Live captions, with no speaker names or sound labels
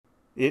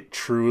It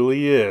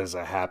truly is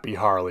a happy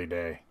Harley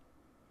Day.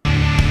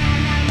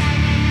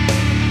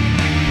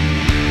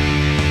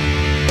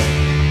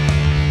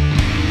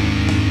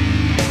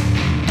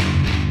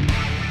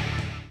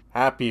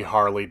 Happy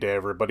Harley Day,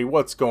 everybody.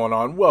 What's going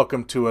on?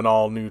 Welcome to an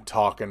all new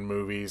Talkin'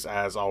 Movies.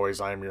 As always,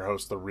 I am your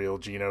host, the real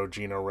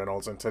Geno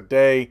Reynolds, and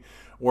today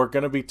we're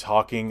going to be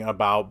talking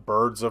about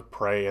Birds of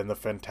Prey and the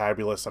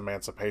Fantabulous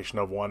Emancipation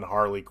of one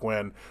Harley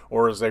Quinn,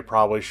 or as they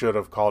probably should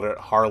have called it,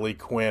 Harley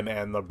Quinn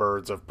and the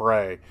Birds of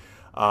Prey.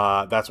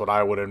 That's what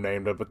I would have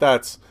named it, but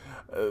that's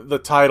the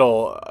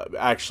title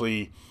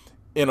actually,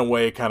 in a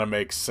way, kind of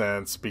makes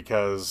sense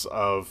because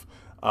of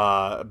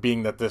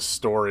being that this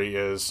story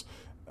is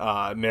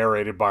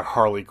narrated by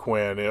Harley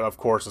Quinn. Of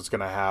course, it's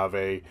going to have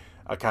a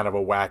kind of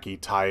a wacky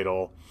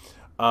title.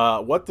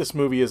 What this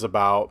movie is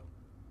about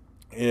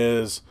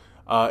is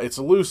it's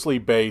loosely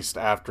based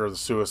after the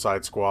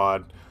Suicide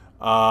Squad,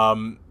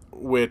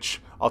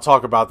 which I'll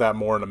talk about that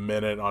more in a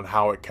minute on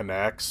how it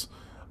connects.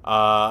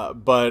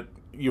 But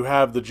you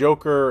have the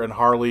Joker and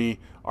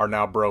Harley are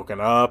now broken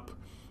up,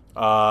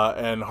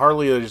 and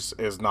Harley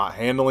is not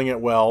handling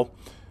it well,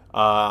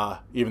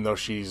 even though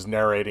she's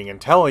narrating and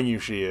telling you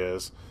she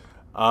is.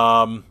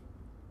 But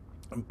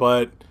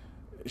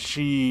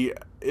she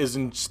is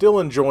still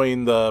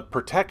enjoying the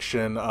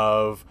protection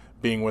of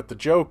being with the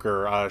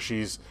Joker.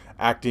 She's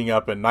acting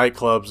up in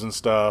nightclubs and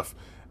stuff,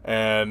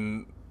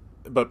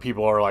 but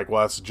people are like,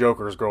 well, that's the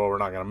Joker's girl, we're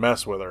not going to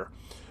mess with her.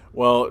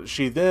 Well,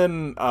 she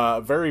then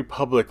very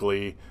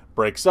publicly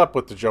breaks up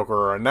with the Joker,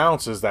 or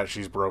announces that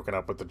she's broken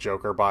up with the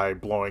Joker by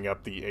blowing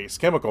up the Ace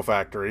Chemical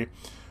Factory.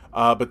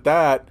 But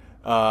that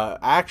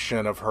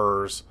action of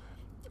hers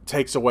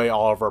takes away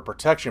all of her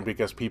protection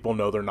because people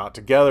know they're not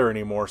together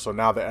anymore. So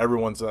now that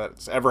everyone's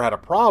that's ever had a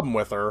problem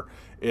with her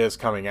is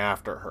coming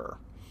after her.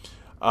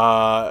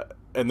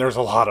 And there's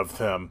a lot of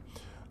them.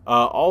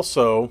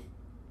 Also,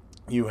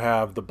 you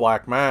have the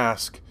Black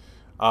Mask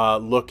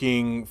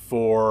looking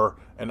for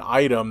an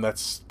item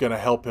that's going to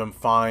help him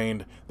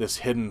find this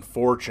hidden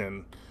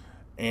fortune.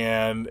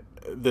 And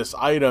this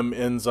item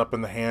ends up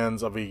in the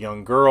hands of a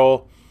young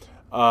girl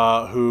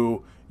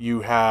who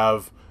you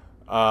have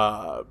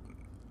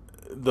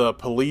the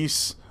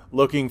police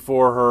looking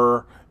for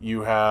her.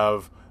 You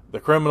have the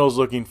criminals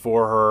looking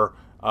for her.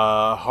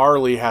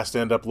 Harley has to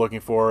end up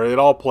looking for her. It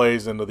all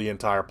plays into the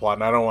entire plot,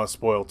 and I don't want to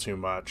spoil too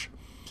much.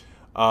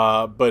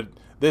 But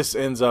this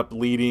ends up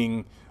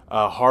leading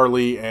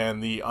Harley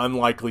and the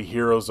unlikely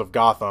heroes of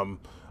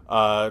Gotham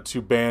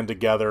to band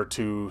together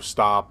to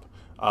stop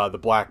the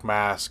Black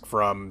Mask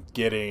from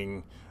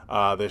getting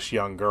this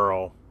young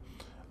girl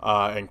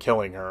and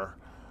killing her.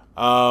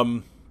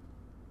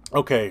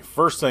 Okay,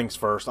 first things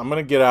first, I'm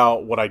going to get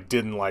out what I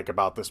didn't like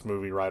about this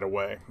movie right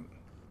away.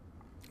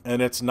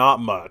 And it's not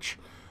much.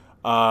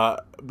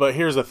 But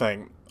here's the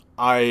thing.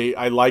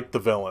 I like the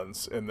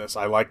villains in this.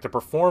 I like the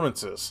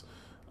performances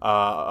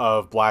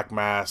of Black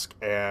Mask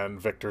and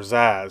Victor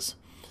Zsasz.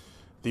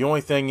 The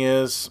only thing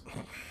is,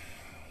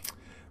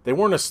 they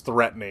weren't as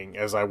threatening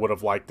as I would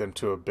have liked them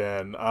to have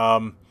been.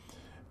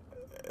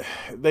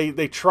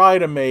 They try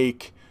to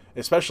make,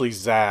 especially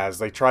Zsasz,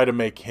 they try to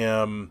make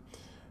him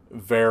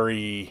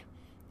they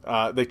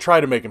try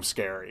to make him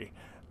scary,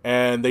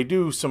 and they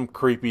do some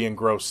creepy and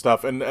gross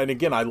stuff, and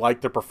again, I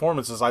like their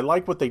performances. I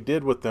like what they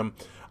did with them.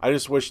 I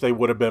just wish they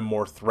would have been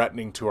more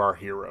threatening to our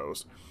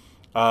heroes,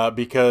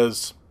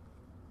 because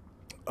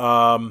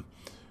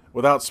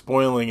without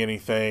spoiling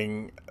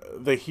anything,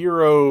 the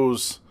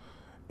heroes,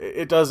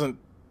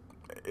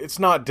 it's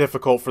not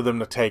difficult for them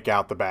to take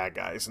out the bad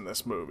guys in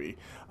this movie.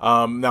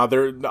 Now,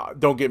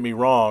 don't get me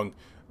wrong,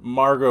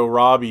 Margot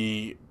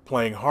Robbie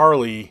playing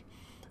Harley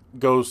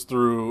goes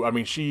through, I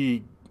mean,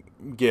 she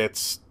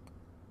gets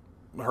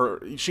her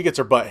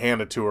butt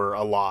handed to her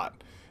a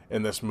lot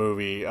in this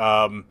movie.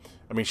 I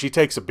mean, she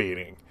takes a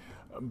beating,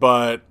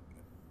 but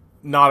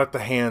not at the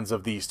hands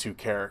of these two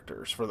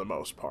characters for the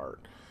most part.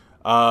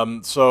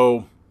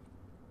 So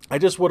I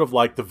just would have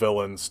liked the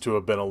villains to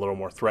have been a little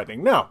more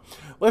threatening. Now,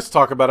 let's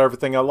talk about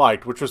everything I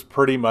liked, which was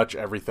pretty much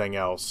everything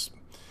else.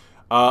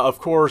 Of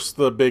course,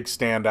 the big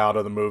standout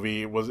of the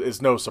movie is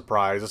no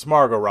surprise. It's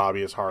Margot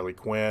Robbie as Harley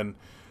Quinn.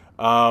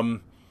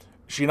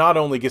 She not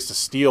only gets to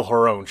steal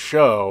her own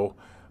show,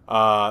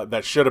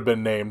 that should have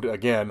been named,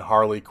 again,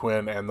 Harley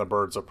Quinn and the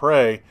Birds of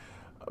Prey,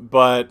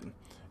 but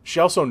she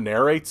also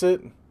narrates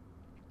it,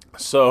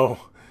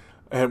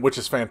 which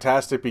is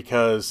fantastic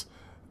because,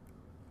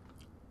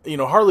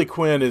 Harley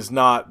Quinn is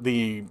not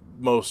the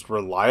most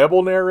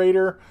reliable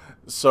narrator,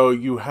 so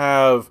you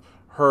have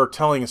her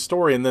telling a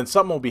story, and then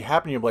something will be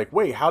happening, you'll be like,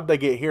 wait, how did they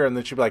get here? And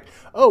then she'll be like,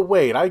 oh,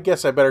 wait, I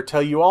guess I better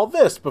tell you all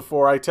this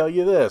before I tell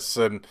you this,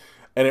 and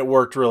it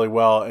worked really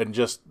well, and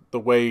just the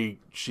way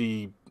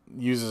she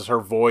uses her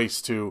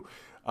voice to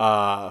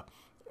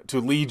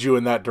lead you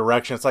in that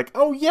direction. It's like,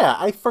 oh yeah,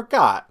 I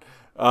forgot.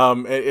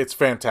 It's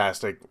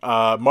fantastic.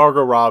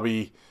 Margot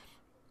Robbie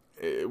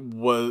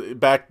was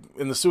back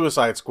in the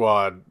Suicide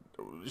Squad.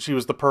 She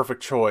was the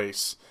perfect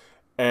choice,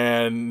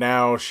 and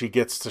now she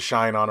gets to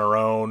shine on her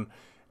own.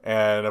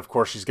 And of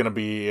course, she's going to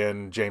be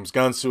in James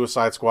Gunn's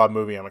Suicide Squad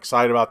movie. I'm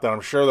excited about that.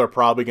 I'm sure they're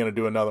probably going to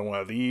do another one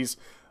of these.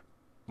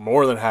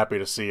 More than happy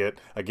to see it.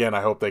 Again,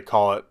 I hope they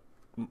call it,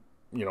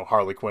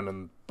 Harley Quinn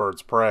and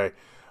Birds of Prey.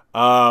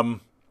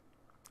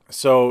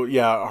 So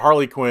yeah,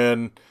 Harley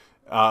Quinn,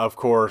 of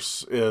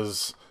course,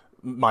 is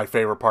my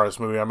favorite part of this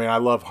movie. I mean, I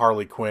love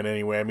Harley Quinn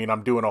anyway. I mean,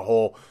 I'm doing a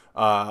whole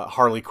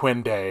Harley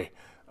Quinn day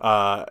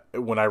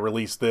when I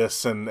release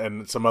this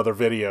and some other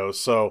videos.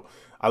 So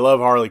I love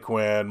Harley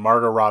Quinn.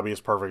 Margot Robbie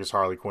is perfect as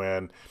Harley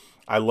Quinn.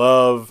 I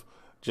love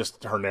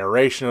just her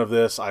narration of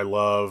this. I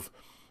love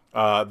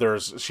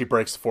she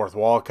breaks the fourth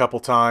wall a couple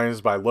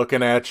times by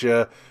looking at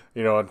you,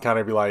 and kind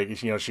of be like,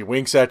 she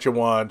winks at you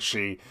once,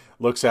 she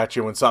looks at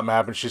you when something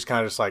happens, she's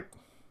kind of just like,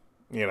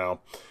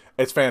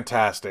 it's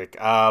fantastic.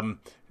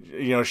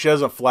 She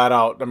doesn't flat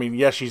out, I mean,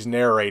 yes, she's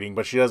narrating,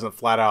 but she doesn't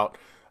flat out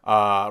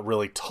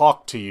really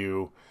talk to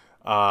you,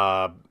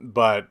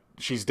 but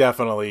she's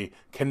definitely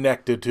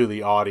connected to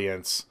the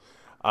audience,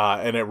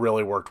 and it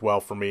really worked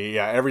well for me.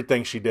 Yeah,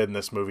 everything she did in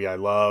this movie I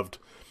loved.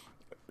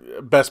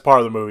 Best part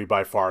of the movie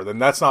by far. Then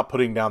that's not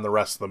putting down the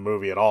rest of the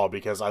movie at all,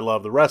 because I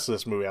love the rest of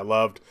this movie. I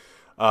loved,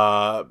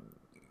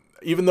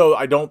 even though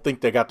I don't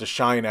think they got to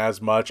shine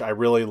as much, I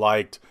really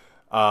liked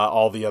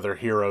all the other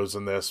heroes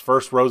in this.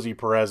 First, Rosie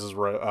Perez is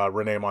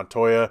Renee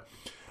Montoya.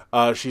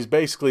 She's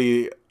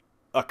basically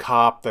a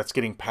cop that's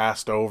getting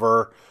passed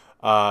over.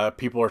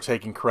 People are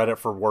taking credit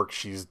for work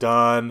she's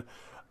done.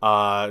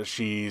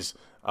 She's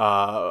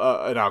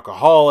an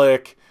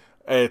alcoholic.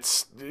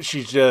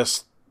 She's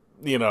just,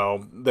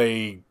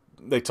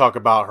 they talk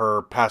about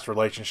her past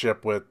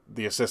relationship with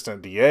the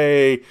assistant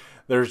DA.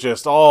 There's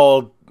just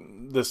all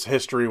this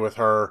history with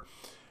her,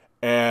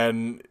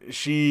 and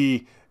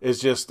she is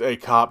just a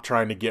cop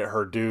trying to get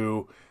her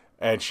due,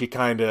 and she's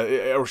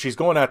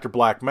going after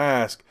Black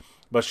Mask,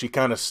 but she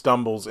kind of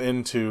stumbles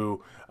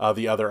into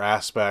the other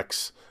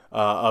aspects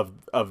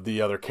of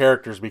the other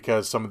characters,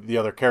 because some of the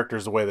other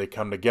characters, the way they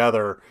come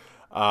together,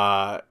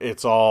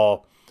 it's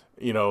all,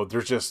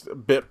 there's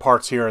just bit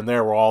parts here and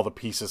there where all the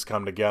pieces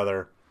come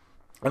together.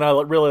 And I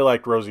really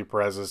liked Rosie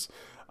Perez's,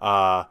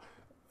 I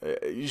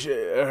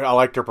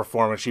liked her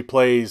performance. She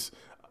plays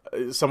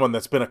someone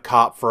that's been a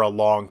cop for a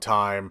long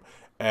time,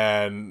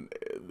 and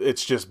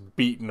it's just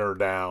beating her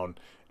down,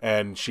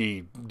 and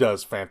she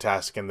does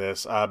fantastic in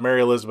this.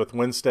 Mary Elizabeth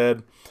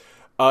Winstead,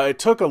 it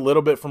took a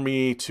little bit for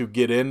me to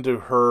get into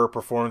her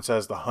performance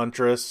as the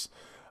Huntress,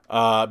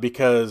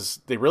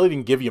 because they really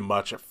didn't give you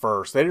much at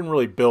first. They didn't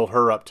really build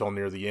her up till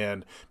near the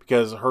end,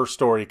 because her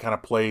story kind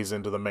of plays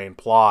into the main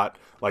plot,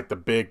 like the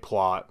big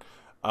plot.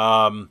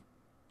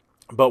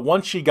 But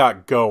once she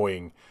got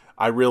going,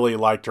 I really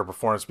liked her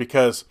performance,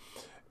 because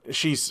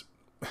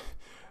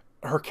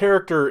her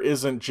character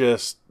isn't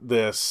just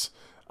this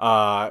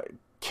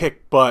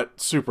kick butt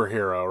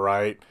superhero,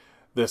 right?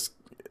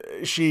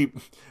 She's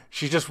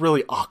just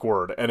really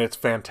awkward, and it's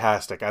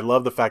fantastic. I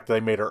love the fact that they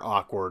made her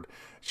awkward.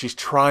 She's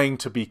trying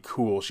to be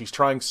cool. She's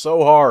trying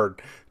so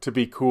hard to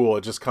be cool.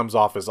 It just comes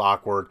off as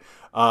awkward.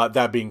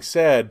 That being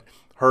said,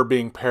 her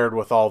being paired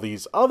with all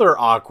these other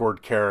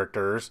awkward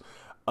characters,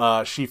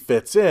 she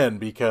fits in,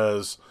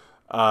 because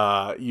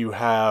you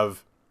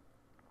have,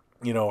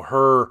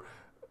 her,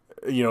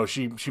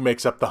 she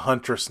makes up the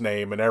Huntress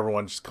name, and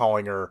everyone's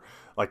calling her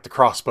like the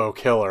Crossbow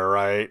Killer,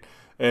 right?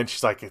 And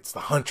she's like, it's the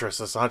Huntress,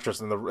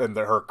 and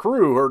her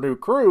crew, her new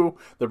crew,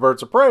 the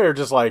Birds of Prey, are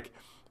just like,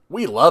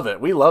 we love it.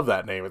 We love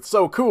that name. It's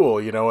so cool,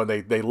 and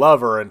they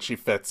love her, and she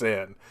fits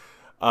in.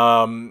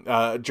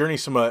 Journey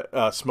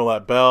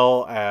Smollett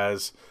Bell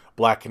as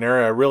Black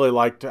Canary, I really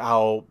liked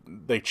how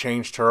they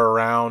changed her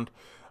around.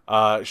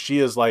 She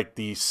is like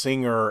the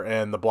singer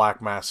in the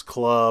Black Mask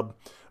Club,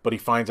 but he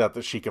finds out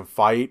that she can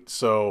fight,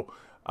 so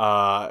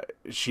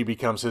she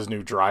becomes his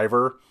new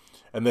driver,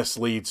 and this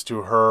leads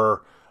to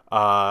her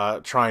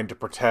trying to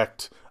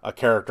protect a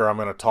character I'm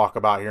going to talk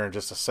about here in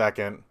just a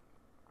second.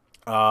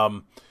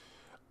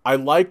 I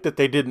like that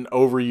they didn't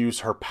overuse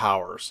her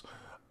powers.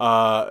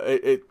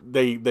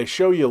 They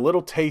show you a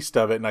little taste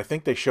of it, and I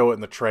think they show it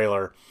in the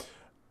trailer,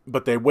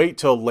 but they wait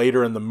till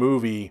later in the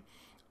movie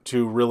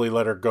to really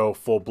let her go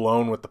full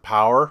blown with the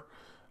power.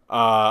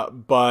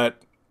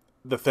 But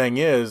the thing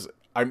is,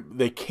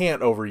 they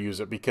can't overuse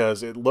it,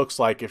 because it looks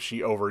like if she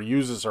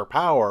overuses her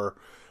power,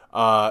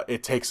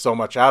 it takes so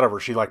much out of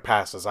her, she like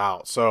passes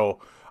out. So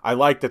I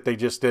like that they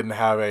just didn't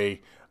have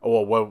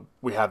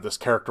we have this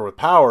character with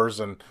powers,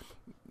 and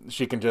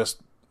she can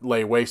just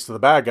lay waste to the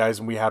bad guys,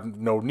 and we have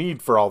no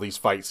need for all these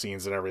fight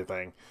scenes and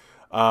everything.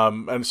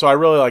 And so I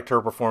really liked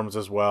her performance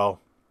as well.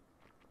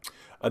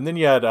 And then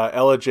you had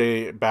Ella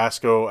J.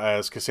 Basco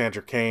as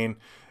Cassandra Cain.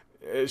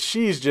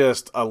 She's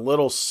just a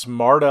little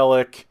smart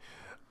aleck,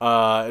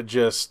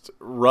 just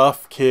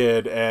rough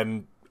kid,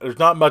 and there's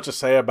not much to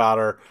say about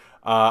her.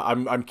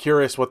 I'm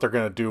curious what they're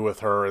going to do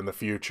with her in the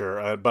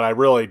future, but I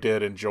really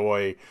did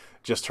enjoy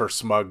just her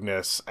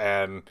smugness,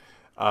 and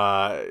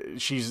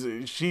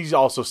She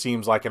also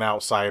seems like an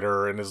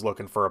outsider and is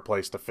looking for a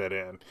place to fit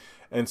in.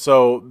 And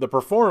so the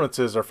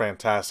performances are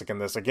fantastic in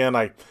this. Again,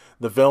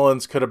 the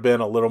villains could have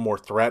been a little more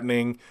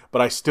threatening,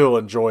 but I still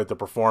enjoyed the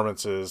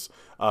performances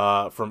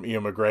from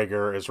Ian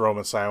McGregor as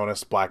Roman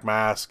Sionis, Black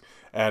Mask,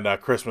 and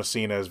Chris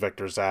Messina as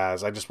Victor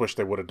Zsasz. I just wish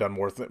they would have done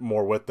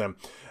more with them.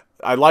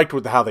 I liked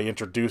how they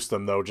introduced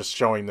them, though, just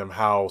showing them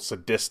how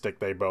sadistic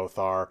they both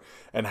are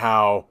and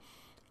how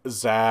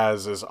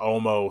Zsasz is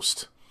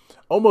almost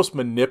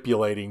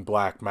manipulating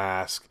Black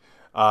Mask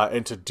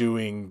into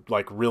doing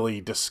like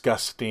really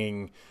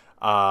disgusting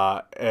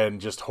and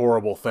just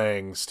horrible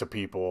things to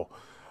people.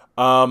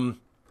 I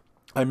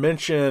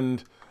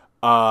mentioned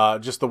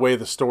just the way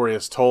the story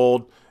is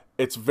told.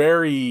 It's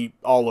very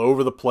all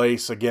over the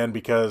place, again,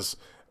 because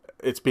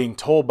it's being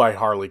told by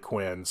Harley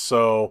Quinn.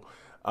 So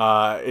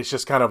it's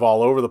just kind of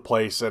all over the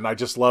place. And I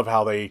just love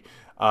how they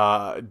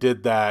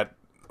did that,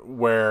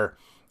 where,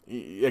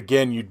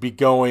 again, you'd be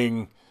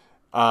going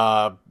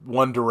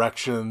one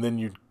direction, and then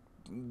you'd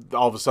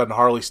all of a sudden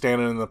Harley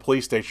standing in the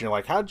police station. You're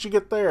like, how did you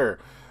get there?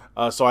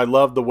 So I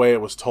love the way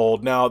it was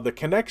told. Now, the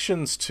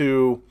connections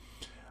to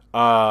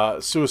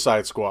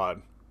Suicide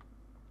Squad,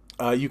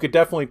 you could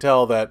definitely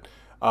tell that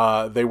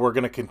they were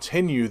going to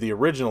continue the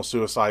original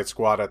Suicide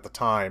Squad at the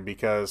time,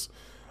 because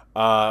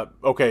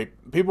okay,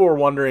 people were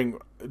wondering,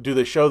 do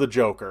they show the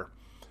Joker?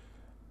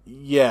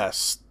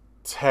 Yes,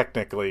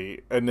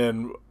 technically. And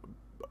then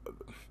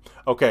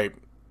okay,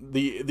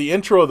 the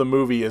intro of the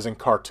movie is in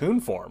cartoon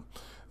form.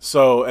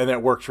 So, and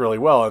it works really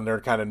well, and they're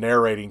kind of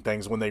narrating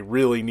things when they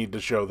really need to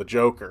show the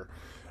Joker.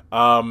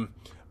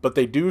 But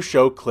they do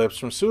show clips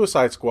from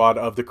Suicide Squad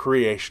of the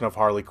creation of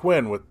Harley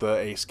Quinn with the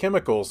Ace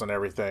chemicals and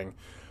everything.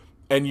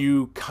 And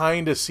you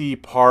kind of see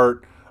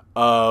part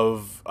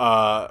of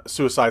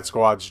Suicide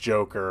Squad's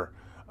Joker,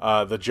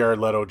 the Jared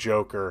Leto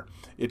Joker.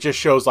 It just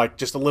shows like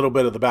just a little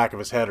bit of the back of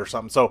his head or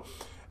something. So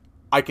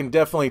I can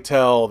definitely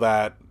tell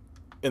that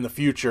in the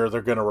future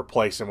they're going to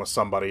replace him with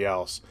somebody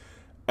else.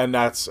 And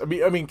that's, I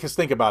mean, because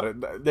think about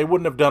it. They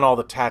wouldn't have done all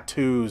the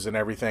tattoos and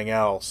everything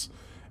else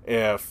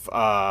if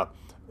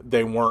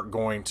they weren't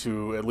going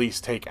to at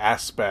least take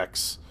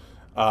aspects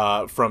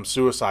from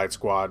Suicide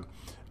Squad.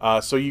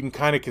 So you can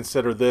kind of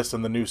consider this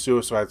and the new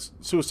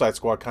Suicide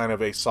Squad kind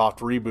of a soft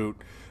reboot,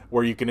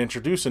 where you can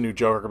introduce a new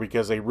Joker,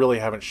 because they really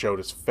haven't showed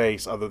his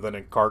face other than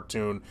in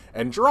cartoon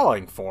and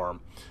drawing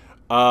form.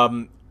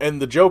 And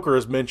the Joker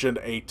is mentioned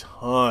a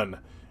ton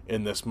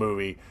in this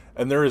movie,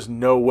 and there is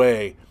no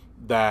way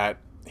that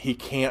he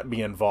can't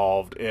be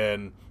involved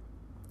in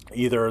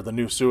either the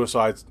new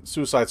Suicide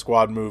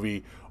Squad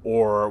movie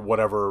or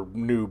whatever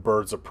new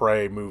Birds of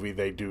Prey movie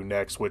they do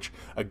next, which,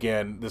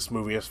 again, this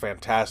movie is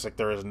fantastic.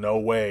 There is no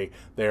way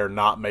they are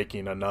not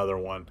making another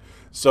one.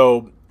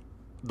 So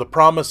the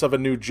promise of a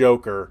new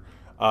Joker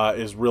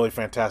is really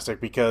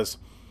fantastic, because,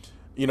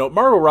 you know,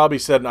 Margot Robbie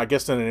said, I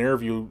guess in an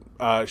interview,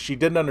 she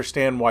didn't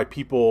understand why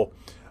people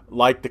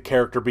like the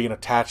character being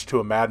attached to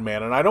a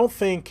madman. And I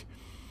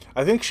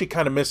think she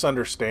kind of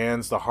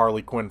misunderstands the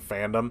Harley Quinn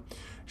fandom.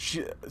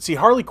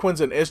 Harley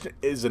Quinn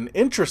is an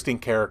interesting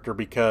character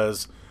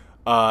because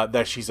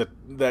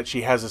that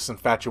she has this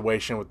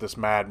infatuation with this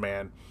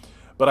madman.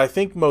 But I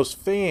think most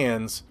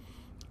fans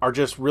are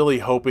just really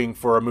hoping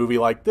for a movie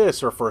like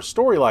this, or for a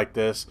story like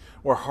this,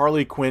 where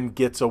Harley Quinn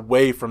gets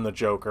away from the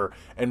Joker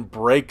and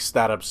breaks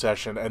that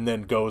obsession, and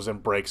then goes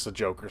and breaks the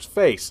Joker's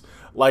face,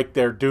 like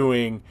they're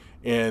doing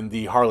in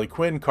the Harley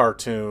Quinn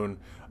cartoon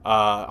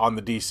on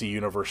the DC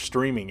Universe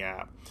streaming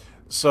app.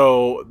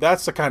 So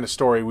that's the kind of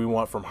story we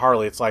want from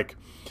Harley. It's like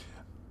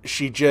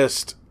she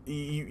just,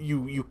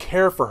 you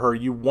care for her.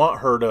 You want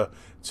her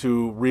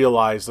to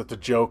realize that the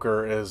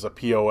Joker is a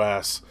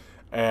POS,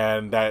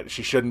 and that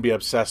she shouldn't be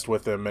obsessed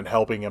with him and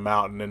helping him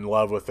out and in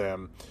love with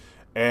him.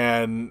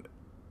 And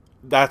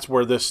that's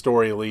where this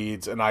story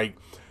leads. And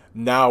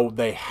now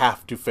they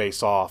have to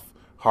face off,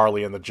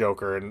 Harley and the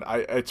Joker. And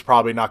it's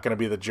probably not going to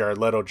be the Jared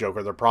Leto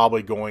Joker. They're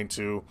probably going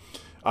to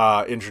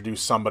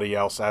introduce somebody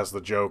else as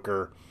the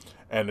Joker,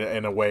 and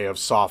in a way of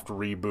soft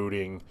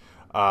rebooting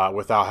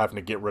without having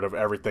to get rid of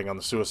everything on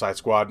the Suicide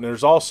Squad. And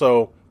there's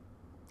also,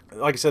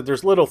 like I said,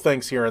 there's little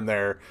things here and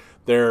there.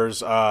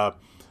 There's a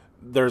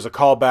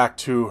callback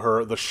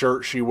to the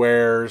shirt she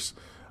wears.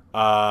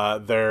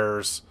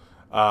 There's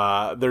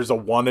a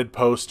wanted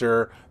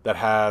poster that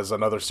has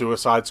another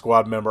Suicide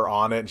Squad member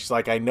on it, and she's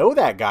like, I know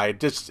that guy.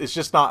 It's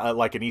just not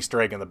like an Easter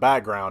egg in the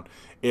background.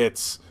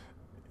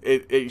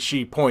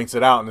 She points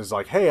it out and is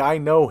like, hey, I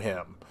know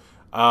him.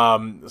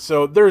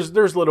 So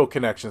there's little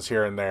connections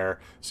here and there.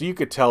 So you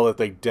could tell that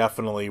they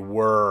definitely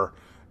were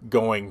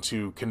going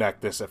to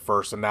connect this at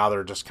first, and now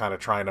they're just kind of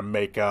trying to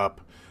make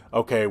up,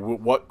 okay,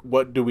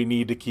 what do we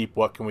need to keep?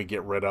 What can we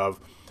get rid of?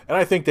 And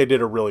I think they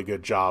did a really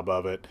good job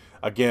of it.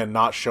 Again,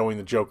 not showing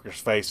the Joker's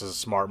face is a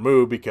smart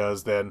move,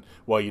 because then,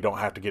 well, you don't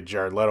have to get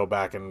Jared Leto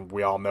back, and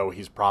we all know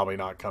he's probably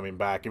not coming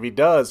back. If he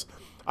does,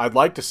 I'd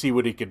like to see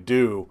what he could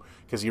do,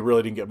 because he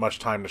really didn't get much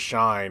time to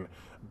shine.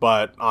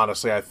 But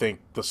honestly, I think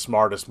the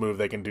smartest move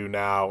they can do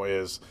now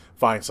is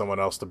find someone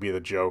else to be the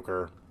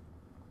Joker.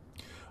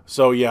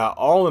 So yeah,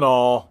 all in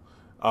all,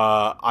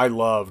 I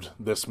loved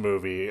this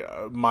movie.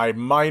 My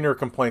minor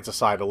complaints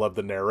aside, I love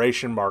the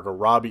narration. Margot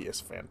Robbie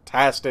is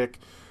fantastic.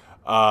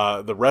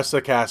 The rest of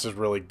the cast is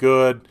really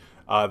good.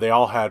 They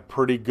all had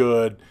pretty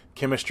good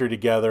chemistry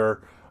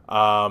together.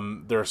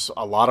 There's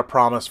a lot of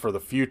promise for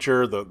the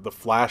future. The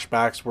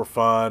flashbacks were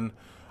fun.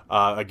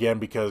 Again,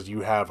 because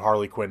you have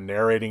Harley Quinn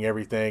narrating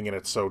everything, and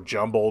it's so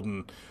jumbled,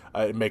 and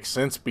it makes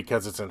sense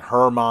because it's in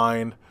her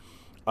mind.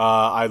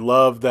 I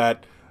love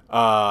that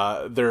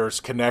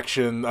there's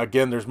connection.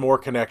 Again, there's more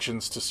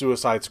connections to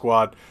Suicide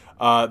Squad.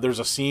 There's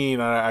a scene,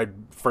 I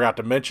forgot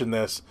to mention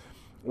this,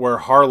 where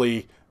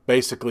Harley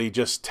basically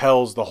just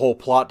tells the whole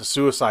plot to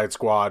Suicide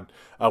Squad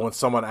when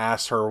someone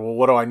asks her, well,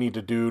 what do I need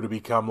to do to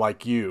become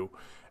like you?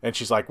 And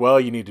she's like, well,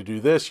 you need to do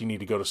this. You need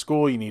to go to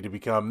school. You need to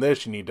become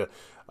this. You need to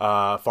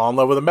fall in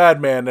love with a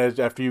madman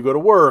after you go to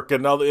work.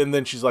 And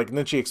then she's like, and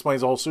then she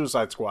explains the whole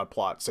Suicide Squad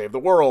plot, save the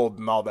world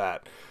and all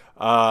that.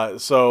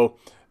 So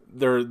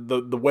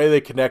the way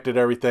they connected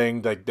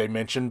everything, they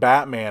mentioned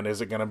Batman.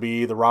 Is it going to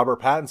be the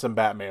Robert Pattinson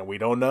Batman? We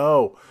don't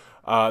know.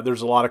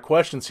 There's a lot of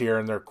questions here,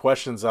 and they're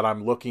questions that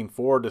I'm looking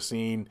forward to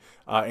seeing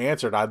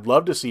answered. I'd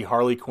love to see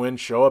Harley Quinn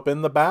show up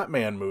in the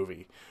Batman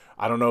movie.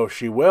 I don't know if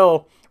she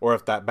will, or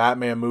if that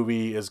Batman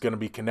movie is going to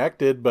be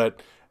connected,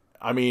 but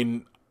I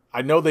mean,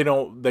 I know they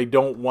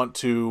don't want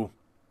to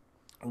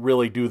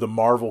really do the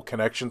Marvel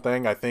connection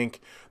thing. I think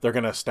they're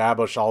going to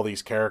establish all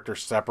these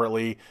characters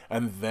separately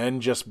and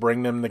then just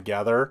bring them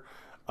together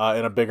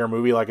in a bigger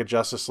movie, like a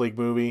Justice League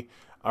movie.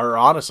 Or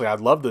honestly,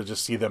 I'd love to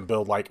just see them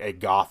build like a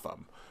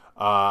Gotham.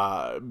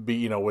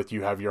 With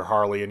you have your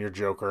Harley and your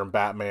Joker and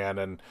Batman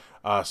and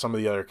some of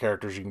the other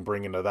characters you can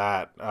bring into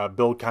that.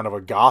 Build kind of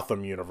a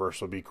Gotham universe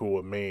would be cool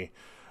with me.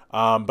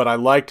 But I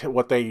liked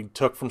what they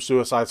took from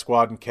Suicide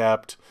Squad and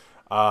kept.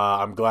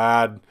 I'm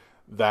glad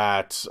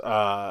that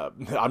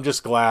I'm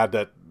just glad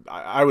that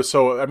I was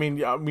so. I mean,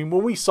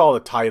 when we saw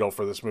the title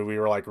for this movie, we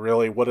were like,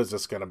 really, what is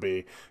this going to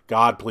be?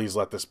 God, please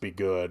let this be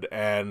good.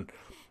 And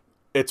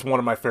it's one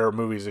of my favorite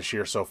movies this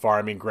year so far.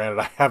 I mean, granted,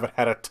 I haven't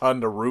had a ton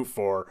to root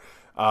for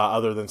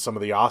other than some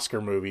of the Oscar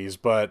movies,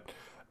 but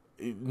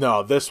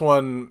no, this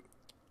one.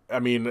 I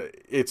mean,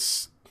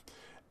 it's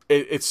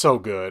so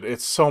good.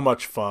 It's so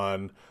much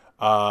fun.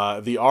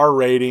 The R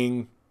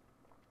rating,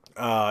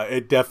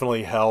 it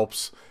definitely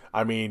helps.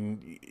 I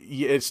mean,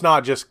 it's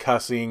not just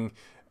cussing.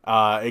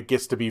 It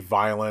gets to be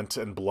violent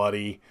and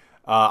bloody.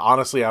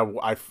 Honestly,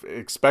 I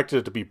expected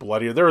it to be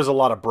bloodier. There was a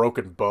lot of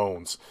broken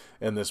bones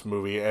in this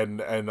movie,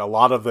 and a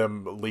lot of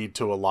them lead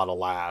to a lot of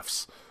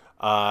laughs.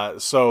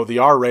 So the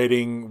R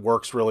rating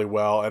works really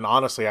well, and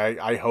honestly,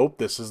 I hope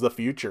this is the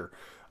future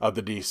of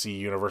the DC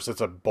universe.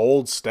 It's a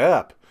bold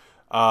step,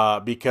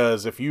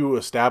 because if you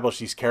establish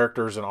these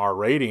characters in R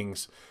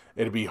ratings,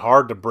 it'd be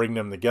hard to bring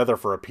them together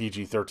for a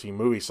PG-13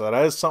 movie. So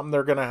that is something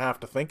they're going to have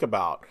to think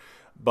about.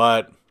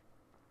 But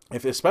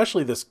if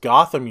especially this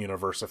Gotham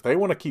universe, if they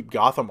want to keep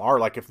Gotham R,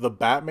 like if the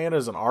Batman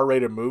is an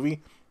R-rated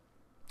movie,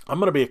 I'm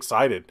going to be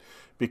excited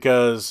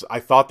because I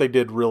thought they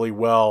did really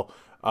well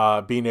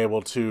being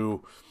able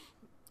to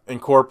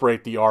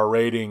incorporate the R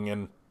rating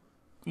and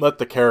let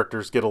the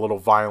characters get a little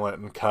violent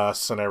and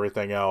cuss and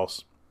everything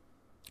else.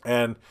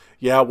 And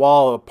yeah,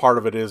 while a part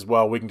of it is,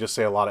 well, we can just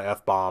say a lot of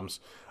F-bombs.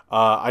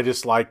 I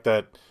just like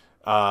that,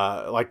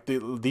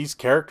 these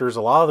characters,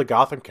 a lot of the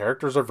Gotham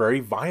characters are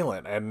very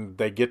violent, and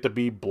they get to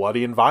be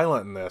bloody and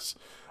violent in this.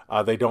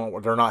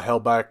 They're not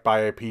held back by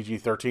a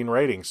PG-13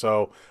 rating.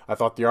 So I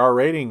thought the R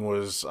rating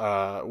was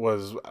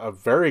a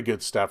very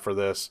good step for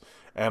this,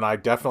 and I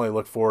definitely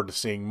look forward to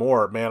seeing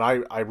more. Man,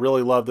 I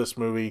really love this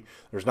movie.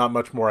 There's not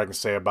much more I can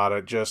say about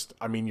it. Just,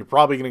 I mean, you're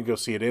probably going to go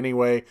see it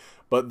anyway,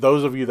 but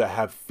those of you that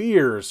have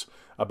fears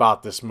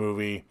about this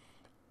movie,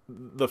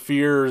 the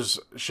fears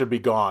should be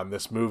gone.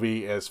 This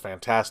movie is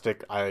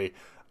fantastic. I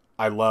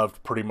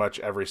loved pretty much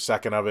every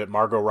second of it.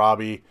 Margot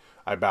Robbie,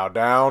 I bow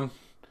down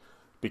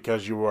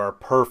because you are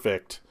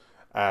perfect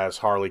as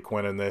Harley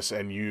Quinn in this,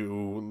 and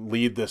you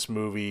lead this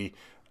movie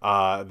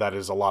that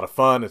is a lot of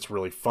fun. It's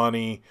really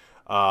funny.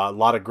 A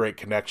lot of great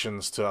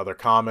connections to other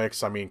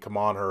comics. I mean, come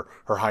on, her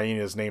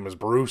hyena's name is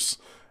Bruce,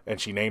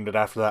 and she named it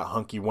after that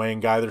Hunky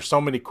Wayne guy. There's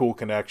so many cool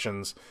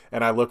connections,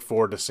 and I look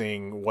forward to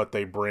seeing what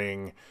they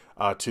bring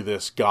to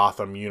this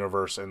Gotham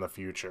universe in the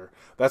future.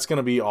 That's going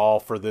to be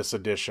all for this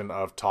edition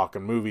of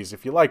Talkin' Movies.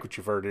 If you like what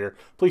you've heard here,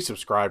 please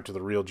subscribe to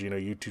the Real Geno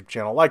YouTube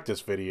channel. Like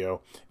this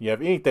video. If you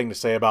have anything to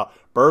say about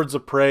Birds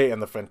of Prey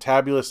and the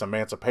Fantabulous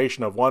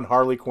Emancipation of one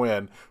Harley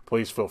Quinn,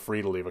 please feel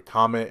free to leave a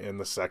comment in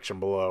the section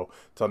below.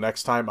 Till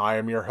next time, I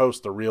am your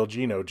host, the Real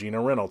Geno,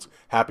 Geno Reynolds.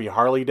 Happy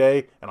Harley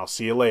Day, and I'll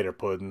see you later,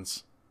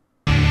 puddins.